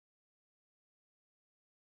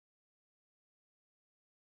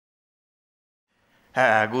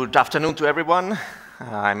Good afternoon to everyone.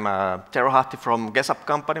 I'm Tero Hahti from GESUP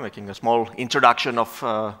company, making a small introduction of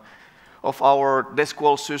our desk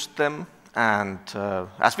wall system. And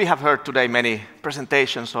as we have heard today, many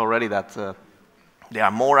presentations already, that there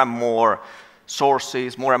are more and more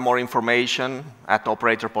sources, more and more information at the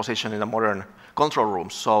operator position in the modern control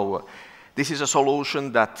rooms. So this is a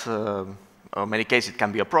solution that, in many cases, it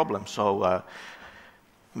can be a problem. So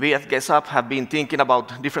we at GESUP have been thinking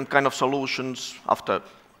about different kind of solutions. After a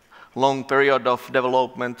long period of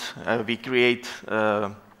development, we create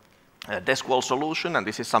a desk wall solution, and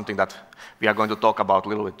this is something that we are going to talk about a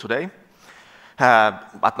little bit today.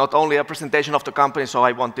 But not only a presentation of the company, so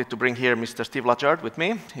I wanted to bring here Mr. Steve Lachard with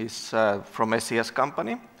me. He's from SES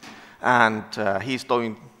company, and he's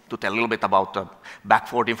going to tell a little bit about the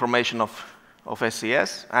backward information of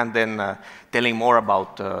SES, and then telling more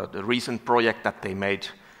about the recent project that they made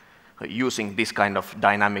using this kind of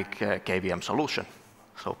dynamic KVM solution.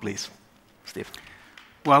 So please, Steve.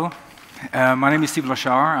 Well, my name is Steve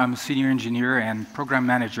Lachard. I'm a senior engineer and program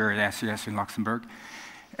manager at SES in Luxembourg.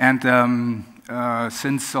 And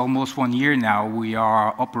since almost 1 year now, we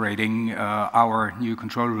are operating our new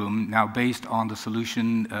control room, now based on the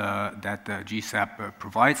solution that GSAP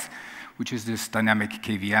provides, which is this dynamic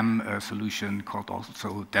KVM solution called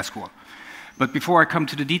also desk wall. But before I come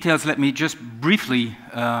to the details, let me just briefly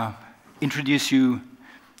introduce you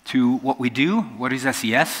to what we do. What is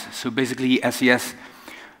SES? So basically, SES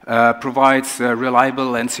provides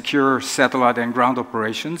reliable and secure satellite and ground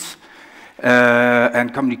operations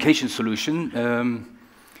and communication solution.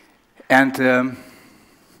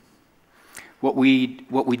 What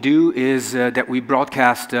we do is that we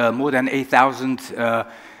broadcast more than 8,000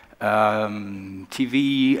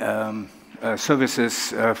 TV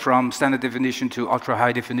services from standard definition to ultra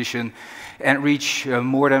high definition, and reach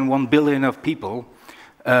more than 1 billion of people.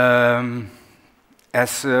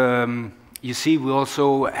 As you see, we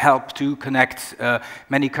also help to connect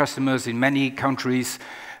many customers in many countries,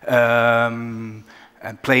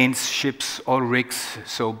 planes, ships, oil rigs,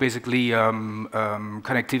 so basically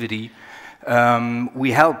connectivity.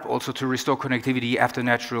 We help also to restore connectivity after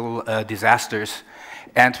natural disasters,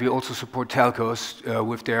 and we also support telcos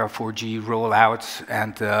with their 4G rollouts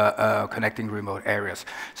and connecting remote areas.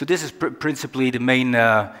 So this is principally the main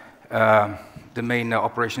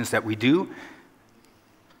operations that we do.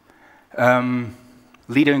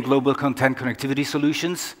 Leader in global content connectivity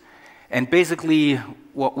solutions. And basically,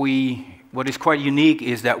 what is quite unique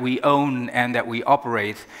is that we own and that we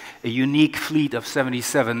operate a unique fleet of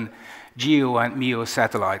 77 GEO and MEO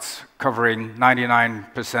satellites, covering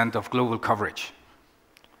 99% of global coverage.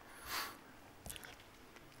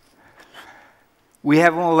 We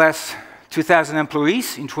have more or less 2,000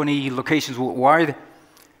 employees in 20 locations worldwide,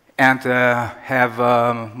 and have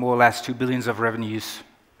more or less 2 billion of revenues.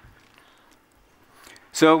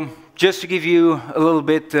 So just to give you a little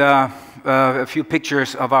bit, a few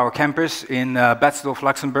pictures of our campus in Betzdorf,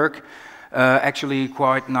 Luxembourg. Actually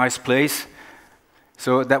quite nice place.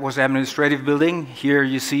 So that was the administrative building. Here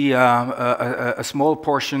you see a small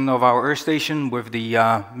portion of our Earth station with the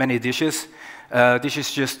many dishes. This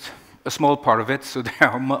is just a small part of it, so there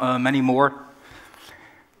are many more.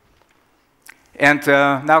 And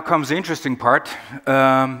now comes the interesting part.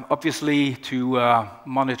 Obviously, to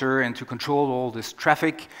monitor and to control all this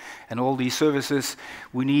traffic and all these services,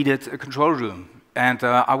 we needed a control room. And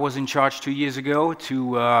I was in charge 2 years ago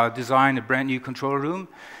to design a brand new control room.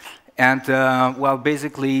 And well,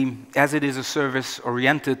 basically, as it is a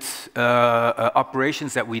service-oriented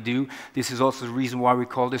operations that we do, this is also the reason why we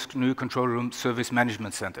call this new control room Service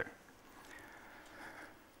Management Center.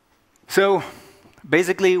 So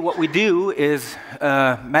basically, what we do is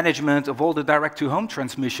management of all the direct-to-home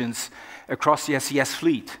transmissions across the SES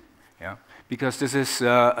fleet. Yeah? Because this is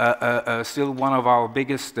still one of our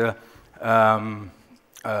biggest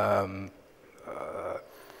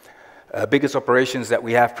biggest operations that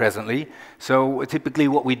we have presently. So typically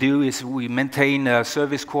what we do is we maintain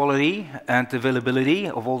service quality and availability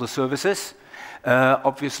of all the services.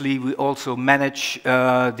 Obviously, we also manage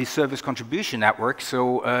the service contribution network,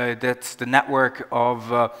 so that's the network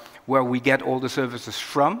of where we get all the services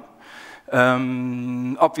from.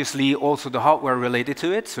 Obviously, also the hardware related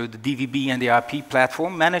to it, so the DVB and the IP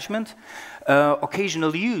platform management.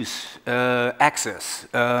 Occasional use access.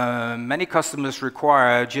 Many customers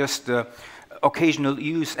require just occasional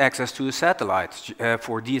use access to a satellite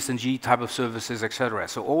for DSNG type of services, etc.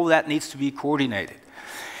 So all that needs to be coordinated.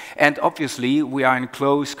 And obviously, we are in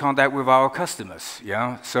close contact with our customers.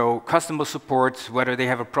 Yeah? So customer support, whether they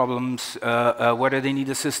have problems, whether they need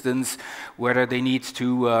assistance, whether they need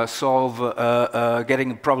to solve,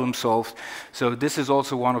 getting a problem solved. So this is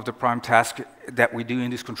also one of the prime tasks that we do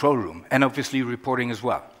in this control room, and obviously reporting as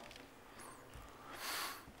well.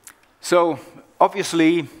 So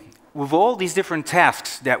obviously, with all these different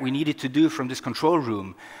tasks that we needed to do from this control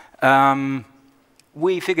room,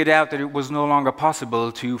 we figured out that it was no longer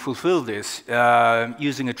possible to fulfill this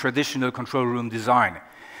using a traditional control room design.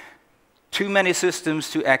 Too many systems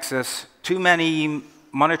to access, too many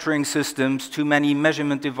monitoring systems, too many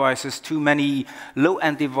measurement devices, too many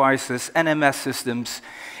low-end devices, NMS systems,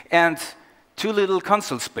 and too little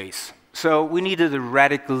console space. So we needed a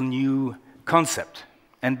radical new concept.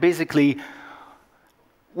 And basically,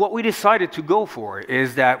 what we decided to go for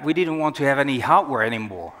is that we didn't want to have any hardware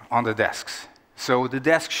anymore on the desks. So the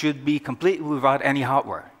desk should be completely without any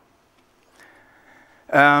hardware.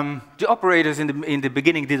 The operators in the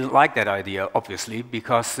beginning didn't like that idea, obviously,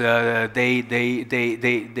 because they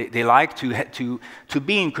like to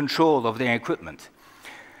be in control of their equipment.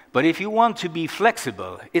 But if you want to be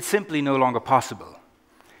flexible, it's simply no longer possible.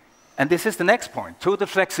 And this is the next point, total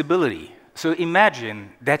flexibility. So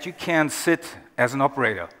imagine that you can sit as an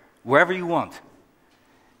operator wherever you want,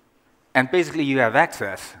 and basically you have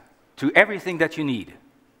access to everything that you need.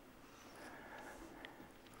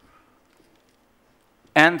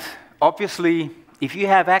 And obviously, if you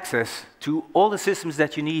have access to all the systems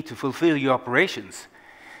that you need to fulfill your operations,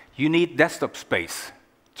 you need desktop space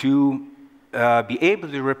to be able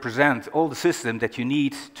to represent all the systems that you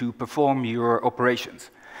need to perform your operations.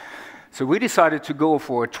 So we decided to go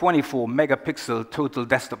for a 24 megapixel total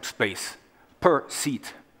desktop space per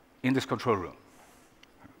seat in this control room.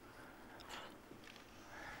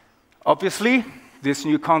 Obviously, this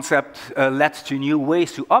new concept led to new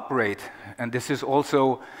ways to operate, and this is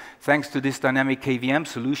also thanks to this dynamic KVM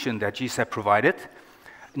solution that GSAP provided.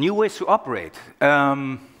 New ways to operate.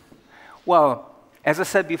 Well, as I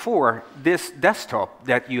said before, this desktop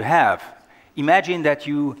that you have, imagine that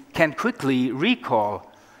you can quickly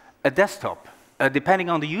recall a desktop, depending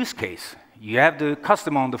on the use case. You have the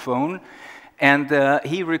customer on the phone, and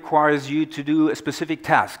he requires you to do a specific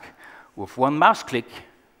task. With one mouse click,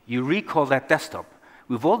 you recall that desktop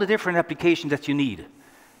with all the different applications that you need.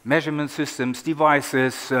 Measurement systems,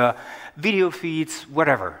 devices, video feeds,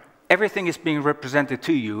 whatever. Everything is being represented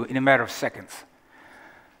to you in a matter of seconds.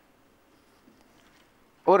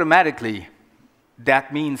 Automatically,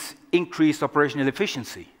 that means increased operational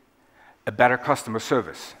efficiency, a better customer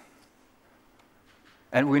service.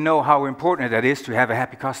 And we know how important that is to have a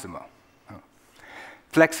happy customer.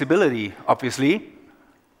 Flexibility, obviously,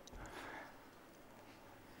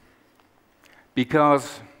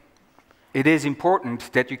 because it is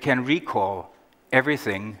important that you can recall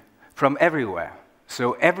everything from everywhere.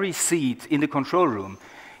 So every seat in the control room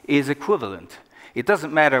is equivalent. It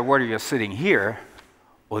doesn't matter whether you're sitting here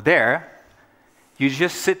or there. You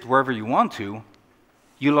just sit wherever you want to,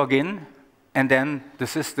 you log in, and then the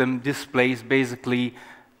system displays basically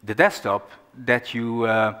the desktop that you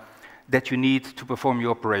need to perform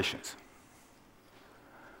your operations.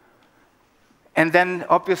 And then,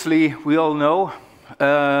 obviously, we all know,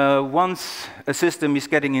 once a system is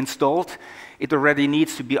getting installed, it already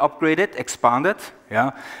needs to be upgraded, expanded.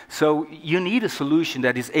 Yeah? So you need a solution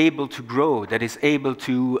that is able to grow, that is able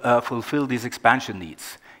to fulfill these expansion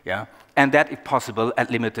needs. Yeah? And that, if possible,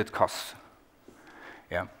 at limited costs.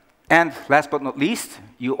 Yeah? And last but not least,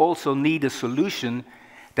 you also need a solution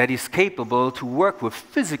that is capable to work with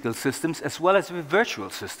physical systems as well as with virtual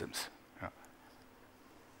systems. Yeah.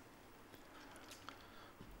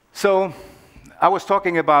 So I was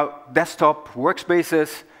talking about desktop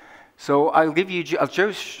workspaces. So I'll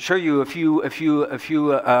show you a few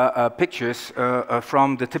pictures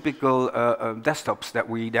from the typical desktops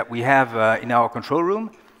that we have in our control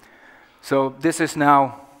room. So this is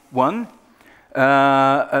now one.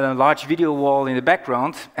 A large video wall in the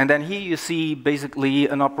background, and then here you see basically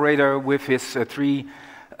an operator with his three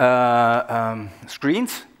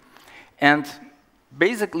screens. And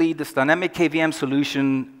basically this dynamic KVM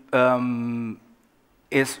solution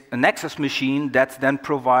is an access machine that then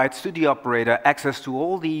provides to the operator access to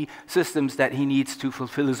all the systems that he needs to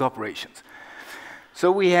fulfill his operations. So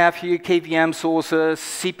we have here KVM sources,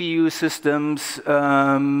 CPU systems,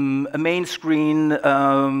 a main screen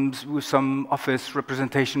with some office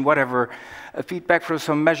representation, whatever, feedback from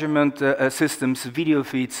some measurement systems, video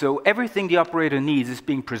feeds. So everything the operator needs is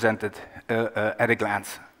being presented at a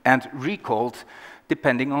glance and recalled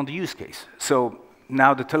depending on the use case. So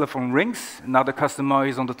now the telephone rings, now the customer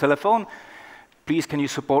is on the telephone. please can you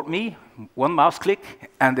support me? One mouse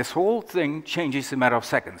click, and this whole thing changes in a matter of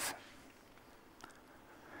seconds.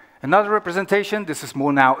 Another representation, this is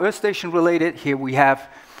more now Earth Station related. Here we have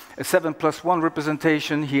a 7+1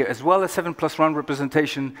 representation, here as well as 7+1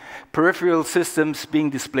 representation, peripheral systems being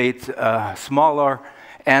displayed smaller,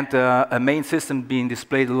 and a main system being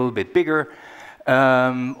displayed a little bit bigger.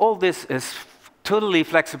 All this is totally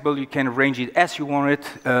flexible. You can arrange it as you want it,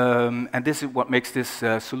 and this is what makes this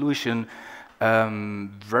solution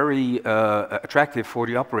very attractive for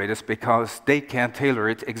the operators, because they can tailor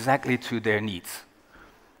it exactly to their needs.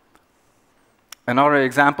 Another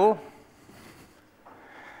example,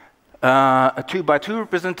 a 2x2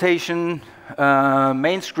 representation,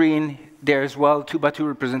 main screen, there as well, 2x2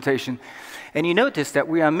 representation. And you notice that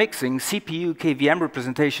we are mixing CPU KVM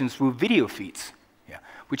representations with video feeds,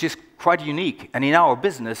 which is quite unique. And in our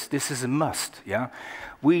business, this is a must.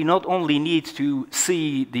 We not only need to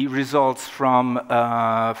see the results from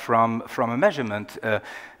a measurement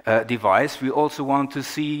device, we also want to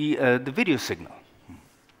see the video signal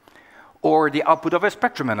or the output of a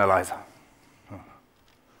spectrum analyzer.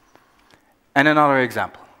 And another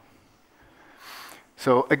example.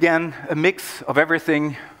 So again, a mix of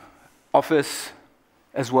everything, office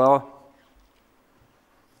as well.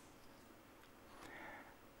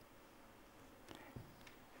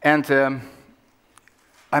 And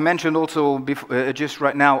I mentioned also just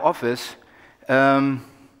right now office.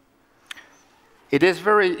 It is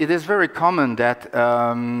very common that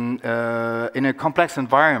in a complex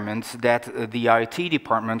environment that the IT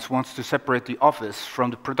departments wants to separate the office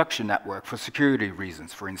from the production network for security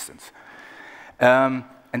reasons, for instance. And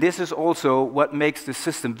this is also what makes the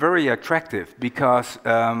system very attractive, because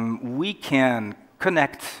we can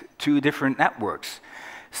connect to different networks,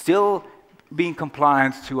 still being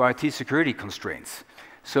compliant to IT security constraints.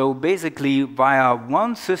 So basically, via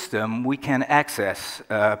one system, we can access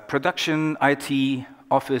production IT,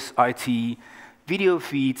 office IT, video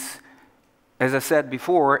feeds, as I said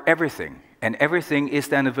before, everything. And everything is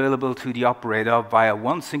then available to the operator via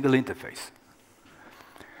one single interface.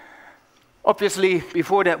 Obviously,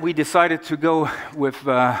 before that, we decided to go with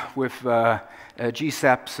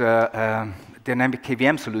GSAP's dynamic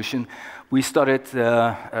KVM solution. We studied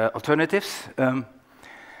alternatives.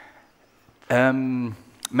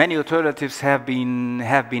 Many alternatives have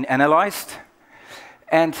been analyzed,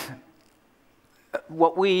 and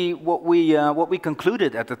what we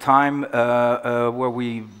concluded at the time where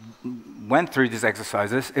we went through these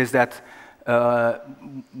exercises is that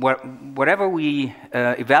whatever we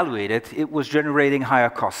evaluated, it was generating higher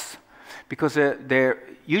costs, because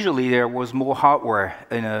usually there was more hardware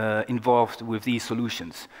involved with these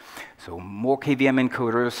solutions. So more KVM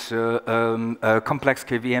encoders, complex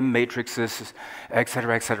KVM matrices,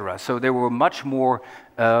 etc., etc. So they were much more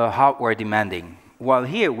hardware demanding. While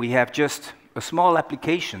here we have just a small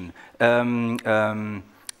application,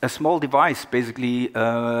 a small device, basically,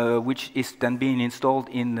 which is then being installed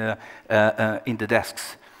in the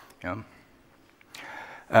desks.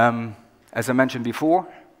 As I mentioned before,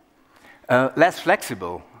 less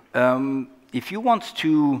flexible. If you want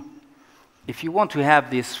to have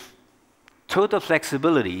this total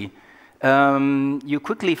flexibility, you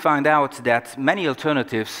quickly find out that many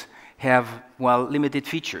alternatives have, well, limited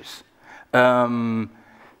features.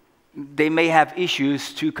 They may have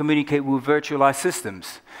issues to communicate with virtualized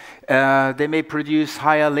systems. They may produce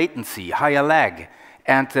higher latency, higher lag.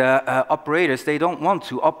 And operators, they don't want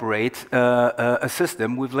to operate a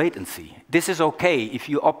system with latency. This is okay if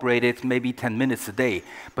you operate it maybe 10 minutes a day.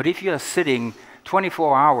 But if you are sitting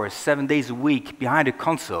 24 hours, 7 days a week behind a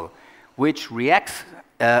console, which reacts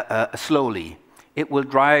slowly, it will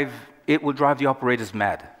drive the operators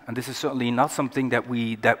mad. And this is certainly not something that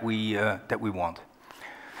we want.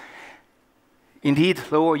 Indeed,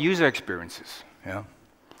 lower user experiences,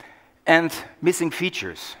 and missing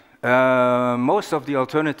features. Most of the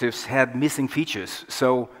alternatives had missing features.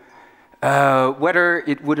 So whether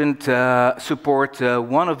it wouldn't support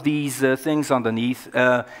one of these things underneath,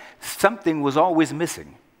 something was always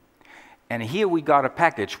missing. And here we got a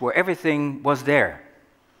package where everything was there.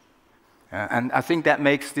 And I think that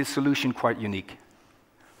makes this solution quite unique.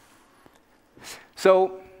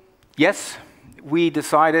 So, yes, we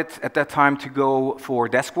decided at that time to go for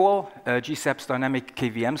Deskwall, GSAP's dynamic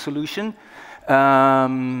KVM solution.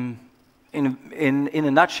 In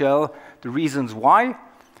a nutshell, the reasons why.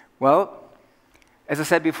 Well, as I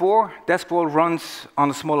said before, Deskwall runs on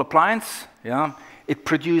a small appliance. It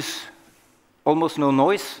produces almost no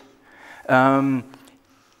noise.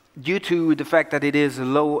 due to the fact that it is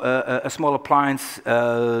a small appliance,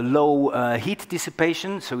 low heat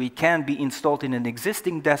dissipation, so it can be installed in an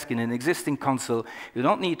existing desk, in an existing console. You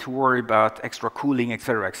don't need to worry about extra cooling,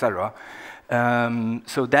 etc., etc.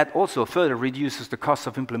 So that also further reduces the cost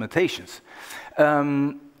of implementations.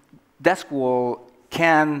 Desk wall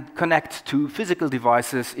can connect to physical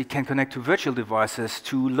devices, it can connect to virtual devices,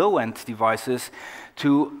 to low-end devices,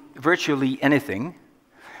 to virtually anything.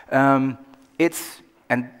 And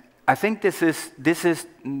I think this is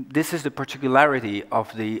the particularity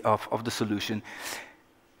of the solution.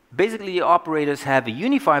 Basically, the operators have a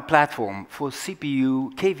unified platform for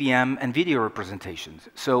CPU, KVM, and video representations.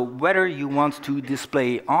 So whether you want to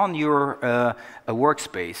display on your a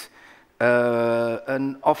workspace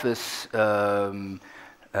an office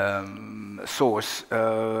source,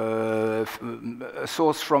 a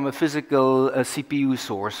source from a physical CPU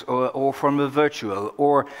source, or from a virtual,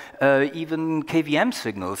 or even KVM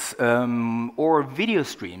signals, or video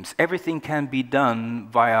streams. Everything can be done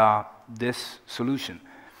via this solution,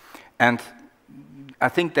 and I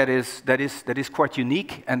think that is quite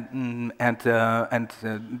unique, and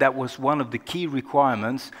that was one of the key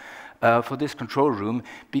requirements for this control room,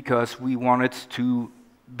 because we wanted to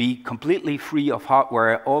be completely free of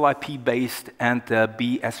hardware, all IP-based, and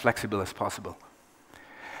be as flexible as possible.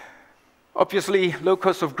 Obviously, low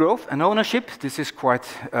cost of growth and ownership, this is quite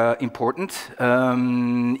important.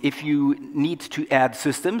 If you need to add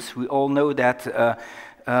systems, we all know that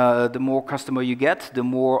the more customer you get, the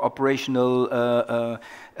more operational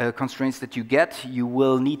constraints that you get, you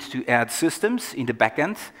will need to add systems in the back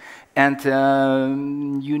end, and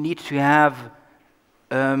you need to have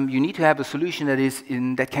a solution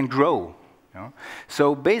that can grow. You know?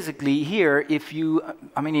 So basically here,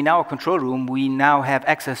 in our control room, we now have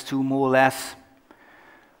access to more or less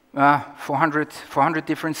 400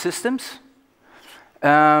 different systems.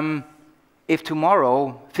 If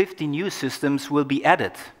tomorrow 50 new systems will be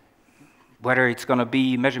added, whether it's going to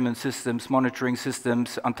be measurement systems, monitoring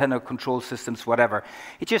systems, antenna control systems, whatever,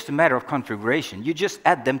 it's just a matter of configuration. You just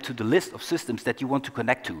add them to the list of systems that you want to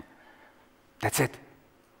connect to. That's it.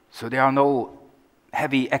 So there are no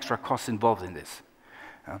heavy extra costs involved in this.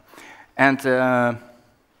 And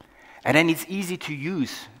then it's easy to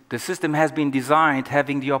use. The system has been designed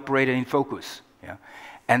having the operator in focus. Yeah?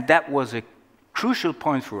 And that was a crucial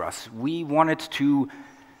point for us. We wanted to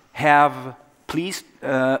have pleased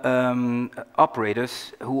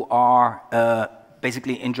operators who are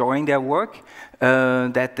basically enjoying their work,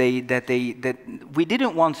 that we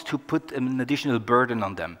didn't want to put an additional burden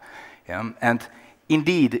on them. Yeah? And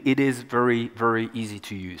indeed, it is very, very easy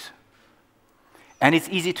to use. And it's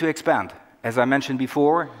easy to expand. As I mentioned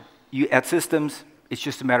before, you add systems, it's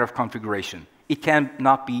just a matter of configuration. It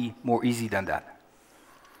cannot be more easy than that.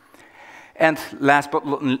 And last but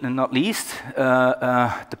not least,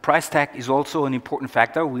 the price tag is also an important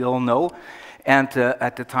factor, we all know. And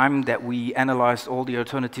at the time that we analyzed all the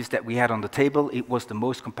alternatives that we had on the table, it was the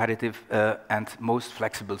most competitive and most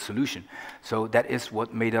flexible solution. So that is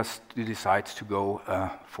what made us to decide to go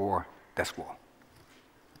for desk wall.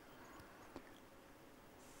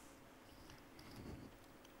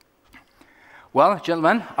 Well,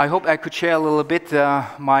 gentlemen, I hope I could share a little bit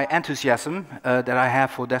my enthusiasm that I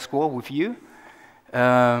have for desk wall with you.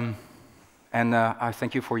 And I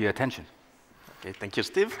thank you for your attention. Okay, thank you,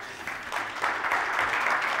 Steve.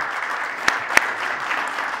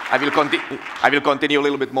 I will continue a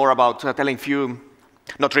little bit more about telling you,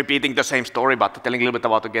 not repeating the same story, but telling a little bit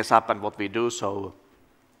about the GESAP and what we do. So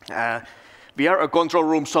we are a control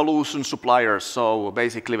room solution supplier. So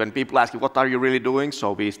basically, when people ask you, what are you really doing?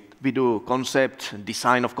 So we do concept,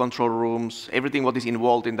 design of control rooms, everything what is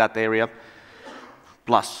involved in that area,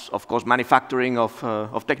 plus, of course, manufacturing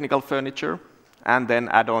of technical furniture, and then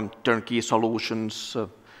add on turnkey solutions,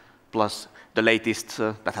 plus the latest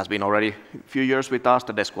that has been already a few years with us,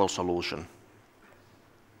 the desk wall solution.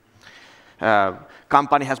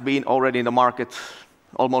 Company has been already in the market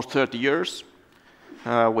almost 30 years,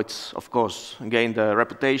 which of course gained a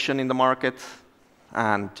reputation in the market,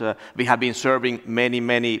 and we have been serving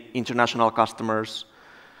many international customers,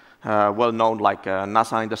 well known like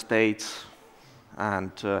NASA in the States,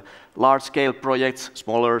 and large-scale projects,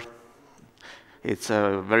 smaller. It's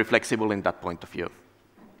very flexible in that point of view.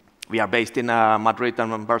 We are based in Madrid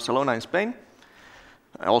and Barcelona in Spain,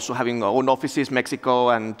 also having our own offices,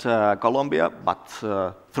 Mexico and Colombia, but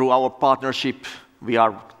through our partnership, we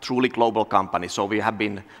are truly global company, so we have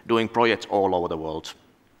been doing projects all over the world.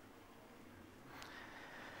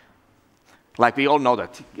 Like we all know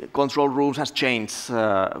that control rooms has changed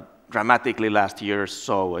dramatically last years,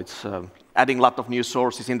 so it's adding a lot of new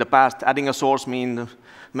sources. In the past, adding a source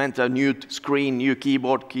meant a new screen, new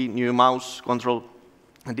keyboard, new mouse control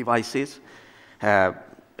devices.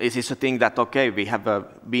 This is a thing that, okay, we have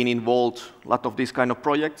been involved a lot of these kind of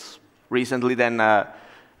projects. Recently, then,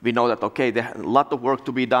 we know that, okay, there's a lot of work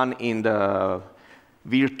to be done in the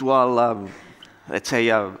virtual, let's say,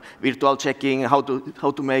 virtual checking, how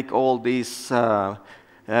to make all these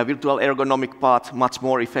virtual ergonomic paths much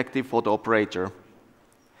more effective for the operator.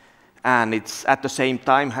 And it's at the same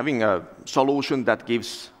time having a solution that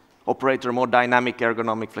gives operator more dynamic,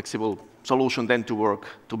 ergonomic, flexible solution then to work,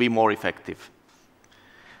 to be more effective.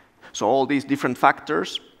 So all these different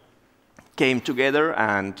factors came together,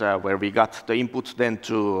 and where we got the input then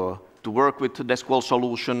to work with the desk wall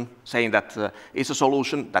solution, saying that it's a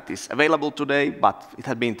solution that is available today, but it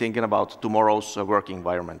had been thinking about tomorrow's working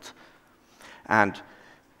environment. And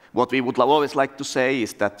what we would always like to say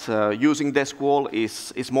is that using desk wall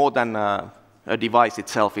is more than a device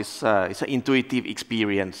itself. It's an intuitive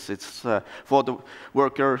experience. It's for the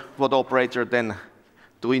worker, for the operator, then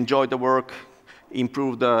to enjoy the work,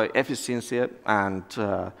 improve the efficiency,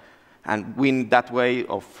 and win that way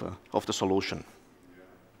of the solution.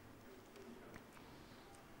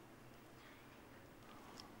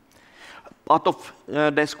 Part of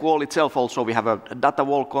desk wall itself also, we have a data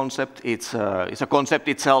wall concept. It's a concept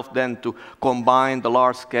itself then to combine the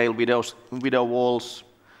large-scale video walls,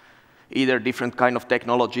 either different kind of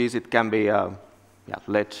technologies. It can be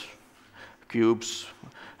LED cubes,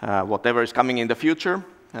 whatever is coming in the future,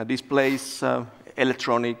 displays,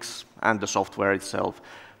 electronics, and the software itself.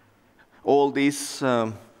 All these,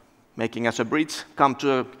 making as a bridge, come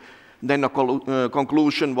to then a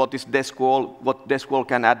conclusion, what is desk wall, what desk wall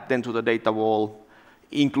can add then to the data wall,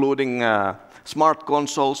 including smart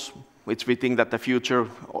consoles, which we think that the future,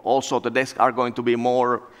 also the desks are going to be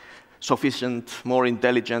more sufficient, more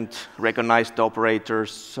intelligent, recognize the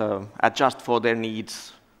operators, adjust for their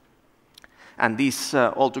needs. And this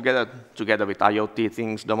all together with IoT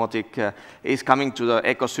things, domotic, is coming to the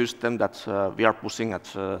ecosystem that we are pushing at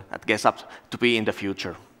GESAP to be in the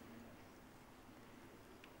future.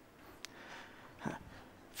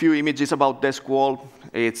 Few images about desk wall.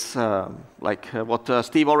 It's like what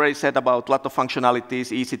Steve already said about a lot of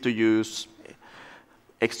functionalities, easy to use,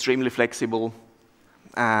 extremely flexible,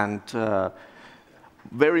 and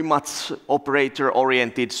very much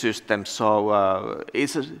operator-oriented system. So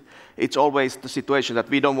it's always the situation that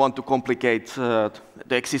we don't want to complicate the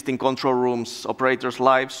existing control rooms, operators'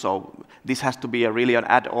 lives. So this has to be really an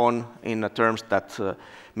add-on in terms that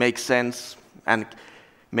makes sense and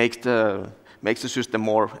makes the system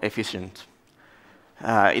more efficient.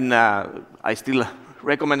 I still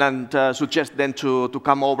recommend and suggest then to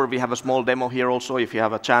come over. We have a small demo here also, if you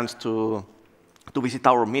have a chance to visit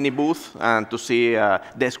our mini booth and to see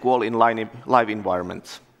desk wall in live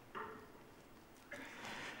environments.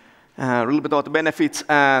 A little bit about the benefits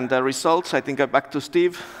and the results. I think back to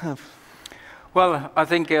Steve. Well, I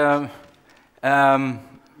think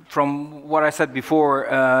from what I said before,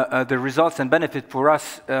 the results and benefit for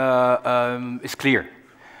us is clear.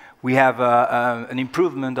 We have an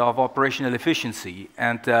improvement of operational efficiency,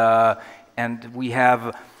 and we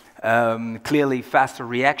have clearly faster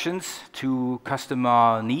reactions to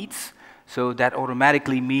customer needs. So that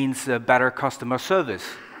automatically means better customer service.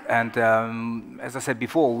 And as I said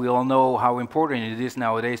before, we all know how important it is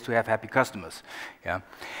nowadays to have happy customers. Yeah.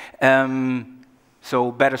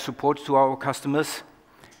 So better support to our customers.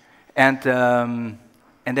 And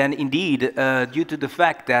then indeed, due to the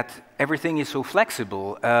fact that everything is so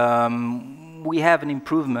flexible, we have an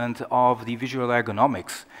improvement of the visual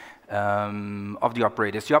ergonomics of the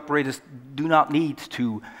operators. The operators do not need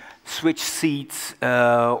to switch seats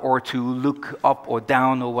or to look up or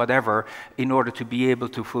down or whatever in order to be able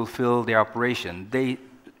to fulfill their operation. They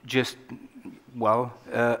just, well,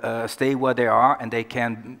 stay where they are, and they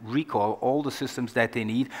can recall all the systems that they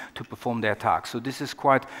need to perform their tasks. So this is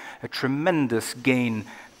quite a tremendous gain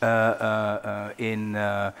in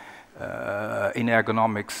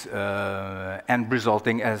ergonomics and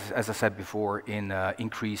resulting, as I said before, in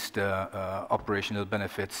increased operational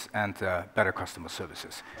benefits and better customer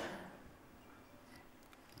services.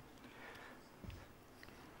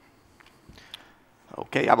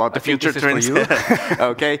 Okay, about the future trends.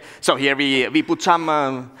 Okay, so here we put some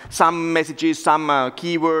messages, some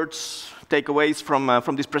keywords, takeaways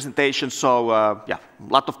from this presentation. So yeah, a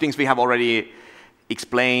lot of things we have already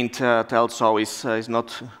explained, so is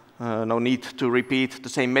not no need to repeat the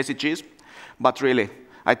same messages. But really,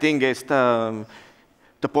 I think it's the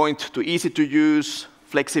point to easy to use,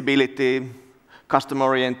 flexibility, customer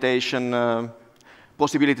orientation,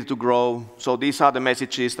 possibility to grow. So these are the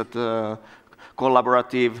messages that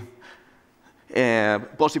collaborative,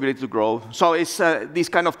 possibility to grow. So it's these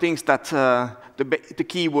kind of things that the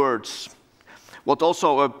key words. What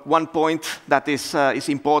also one point that is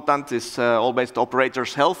important is always the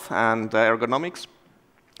operator's health and ergonomics.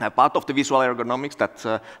 Part of the visual ergonomics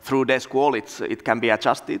that through desk wall it can be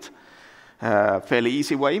adjusted fairly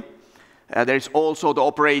easy way. There is also the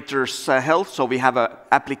operator's health, so we have an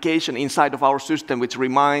application inside of our system which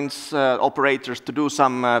reminds operators to do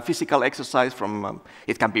some physical exercise from,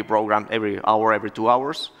 it can be programmed every hour, every 2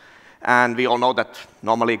 hours. And we all know that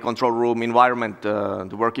normally control room environment,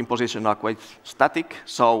 the working positions are quite static.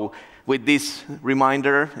 So with this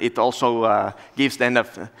reminder, it also gives then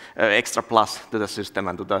an extra plus to the system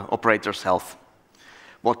and to the operator's health.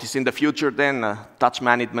 What is in the future then? Touch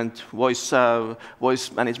management, voice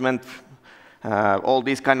management, all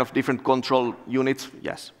these kind of different control units,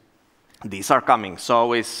 yes. These are coming.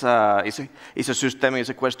 So it's a system, it's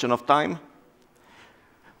a question of time.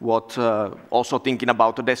 What also thinking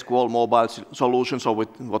about the desk wall mobile solution, so with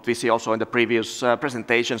what we see also in the previous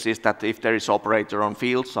presentations is that if there is operator on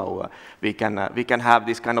field, so we can have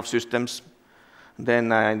these kind of systems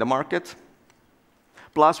then in the market.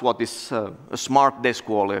 Plus what is a smart desk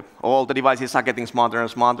wall. All the devices are getting smarter and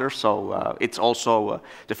smarter, so it's also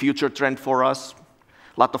the future trend for us.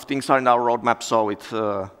 A lot of things are in our roadmap, so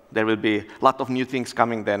there will be a lot of new things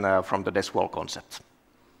coming then from the desk wall concept.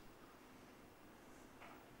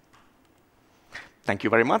 Thank you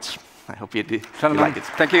very much. I hope you like it.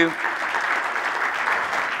 Thank you.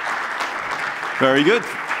 Very good.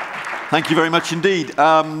 Thank you very much indeed.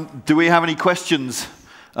 Do we have any questions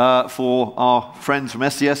for our friends from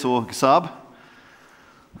SCS or Saab?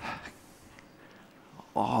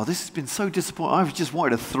 Oh, this has been so disappointing. I've just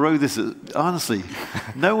wanted to throw this at, honestly.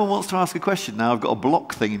 No one wants to ask a question now. I've got a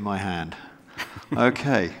block thing in my hand.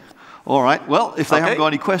 Okay. All right. Well, if they haven't got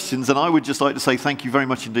any questions, then I would just like to say thank you very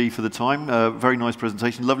much indeed for the time. Very nice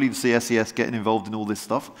presentation. Lovely to see SCS getting involved in all this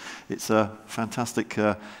stuff. It's fantastic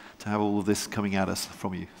to have all of this coming at us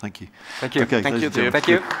from you. Thank you. Thank you. Okay, thank you. Thank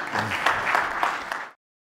you.